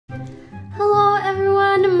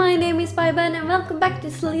name is BioBun and welcome back to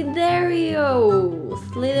Slither.io.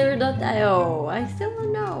 Slither.io. I still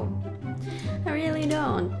don't know. I really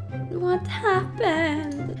don't. What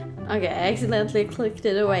happened? Okay, I accidentally clicked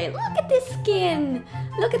it away. Look at this skin!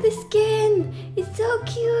 Look at this skin! It's so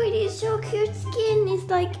cute! It's so cute skin! It's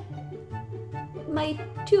like my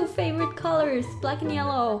two favorite colors, black and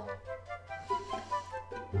yellow.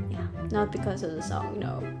 Yeah, not because of the song,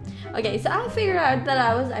 no. Okay, so I figured out that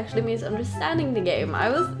I was actually misunderstanding the game. I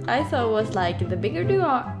thought it was like the bigger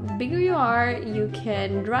you are, you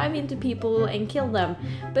can drive into people and kill them.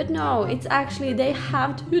 But no, it's actually they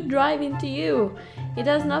have to drive into you. It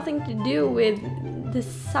has nothing to do with the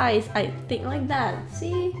size, I think, like that.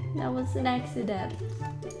 See, that was an accident.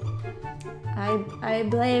 I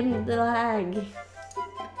blame the lag.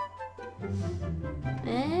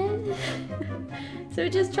 And so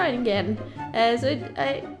just try it again.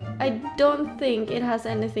 I don't think it has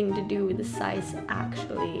anything to do with the size,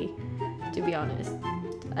 actually, to be honest.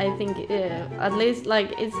 I think at least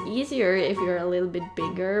like it's easier if you're a little bit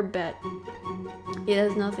bigger, but it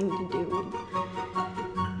has nothing to do with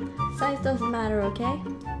size. Doesn't matter, okay?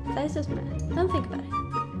 Size doesn't matter. Don't think about it.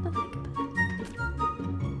 Don't think about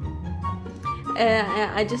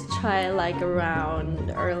it. I just tried like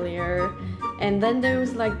around earlier, and then there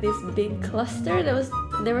was like this big cluster. There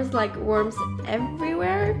was like worms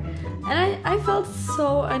everywhere, and I felt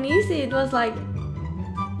so uneasy. It was like,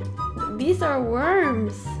 these are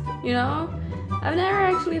worms, you know? I've never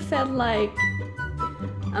actually felt like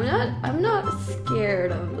I'm not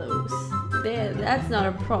scared of those. That's not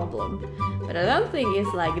a problem. But I don't think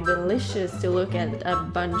it's like delicious to look at a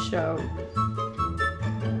bunch of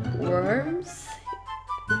worms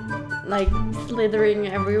like slithering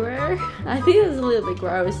everywhere. I think it's a little bit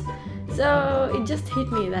gross. So it just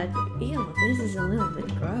hit me that, ew, this is a little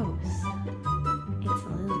bit gross. It's a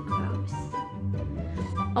little gross.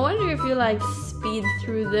 I wonder if you like speed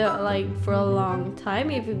through the like for a long time,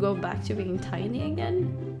 if you go back to being tiny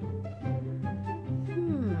again.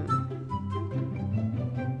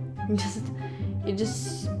 You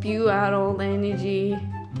just spew out all the energy,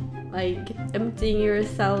 like emptying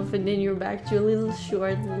yourself, and then you're back to your little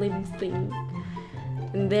short limb thing.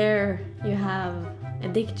 And there you have a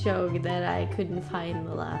dick joke that I couldn't find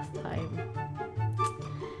the last time.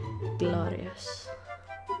 Glorious.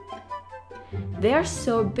 They are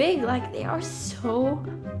so big, like they are so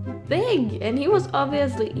big. And he was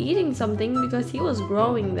obviously eating something because he was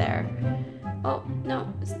growing there. Oh, no,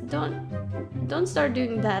 don't start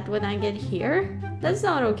doing that when I get here. That's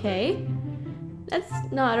not okay. That's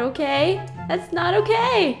not okay. That's not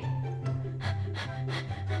okay.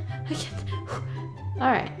 I can't.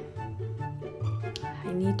 Alright.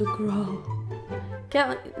 I need to grow.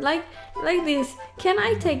 Like this. Can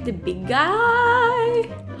I take the big guy?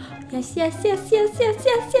 Yes.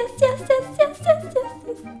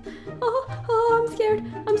 Oh, I'm scared.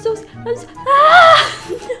 I'm so ah!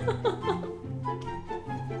 No.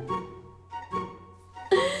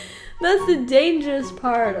 That's the dangerous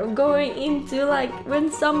part of going into, like, when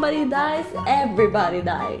somebody dies, everybody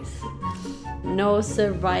dies. No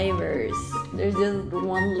survivors. There's just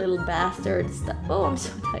one little bastard. Oh, I'm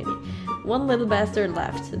so tiny. One little bastard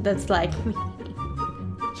left. That's like me.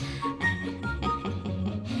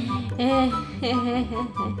 And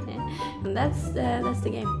that's the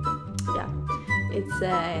game. Yeah,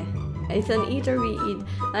 it's an eat or we eat.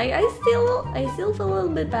 Like I still feel a little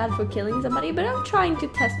bit bad for killing somebody, but I'm trying to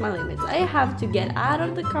test my limits. I have to get out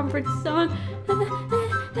of the comfort zone.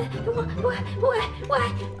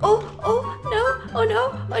 Why? Oh no! Oh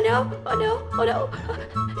no!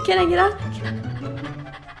 Can I get out?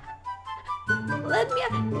 Let me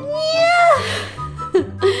out! Yeah!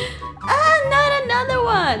 Ah, not another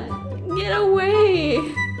one! Get away!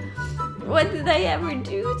 What did I ever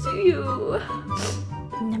do to you?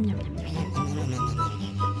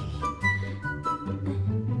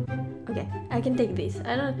 Okay, I can take these.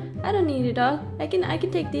 I don't need it all. I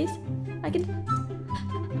can take these. I can.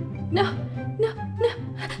 No.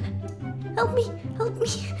 Help me.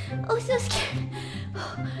 Oh, so scared.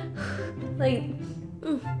 Like,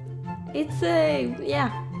 it's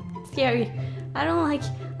yeah, scary. I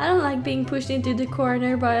don't like being pushed into the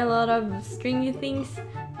corner by a lot of stringy things.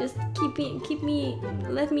 Just keep me,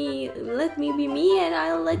 let me be me, and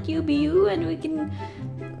I'll let you be you, and we can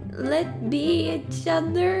be each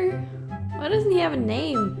other. Why doesn't he have a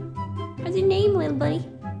name? What's your name, little buddy?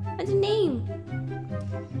 What's your name?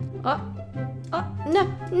 Oh, no!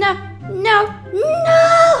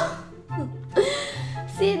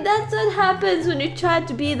 See, that's what happens when you try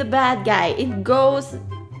to be the bad guy. It goes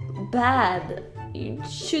bad. You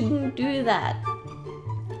shouldn't do that.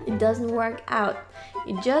 it doesn't work out.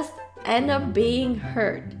 You just end up being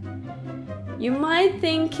hurt. You might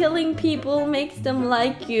think killing people makes them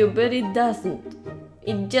like you, but it doesn't.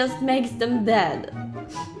 It just makes them dead.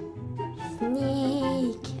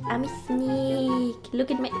 Snake, I'm a snake.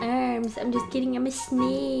 Look at my arms. I'm just kidding, I'm a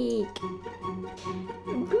snake.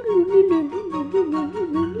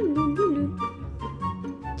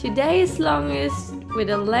 Today's longest, with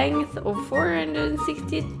a length of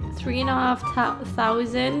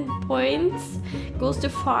 463,500 points, goes to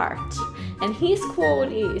Fart. And his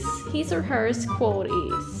or her quote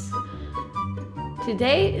is: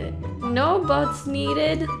 today, no bots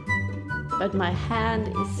needed, but my hand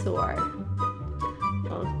is sore.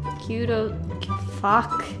 Well, kudos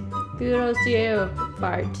to you,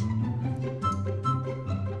 Fart.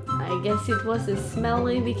 I guess it was a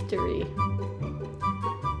smelly victory.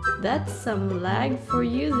 That's some lag for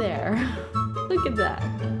you there. Look at that.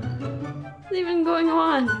 What's even going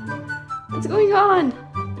on? What's going on?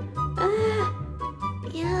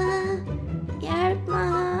 Yeah,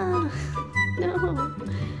 Mom. No.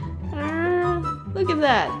 Look at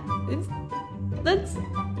that.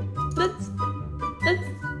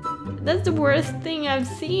 That's the worst thing I've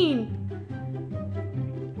seen.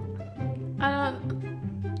 How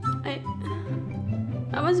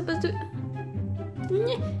am I supposed to?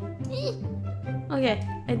 Okay,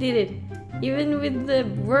 I did it. Even with the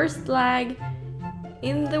worst lag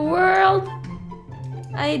in the world,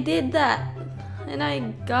 I did that. And I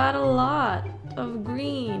got a lot of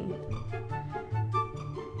green.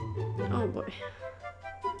 Oh boy.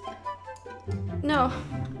 No.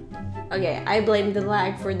 Okay, I blame the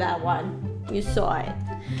lag for that one. You saw it.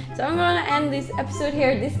 So I'm gonna end this episode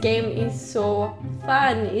here. This game is so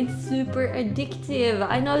fun. It's super addictive.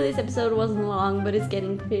 I know this episode wasn't long, but it's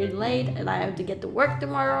getting pretty late and I have to get to work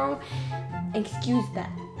tomorrow. Excuse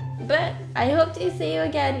that. But I hope to see you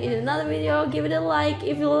again in another video. Give it a like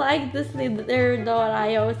if you like this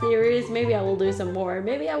Slither.io series. Maybe I will do some more.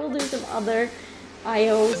 Maybe I will do some other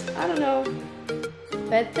IOs. I don't know.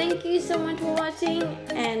 But thank you so much for watching.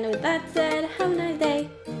 And with that said, have a nice day.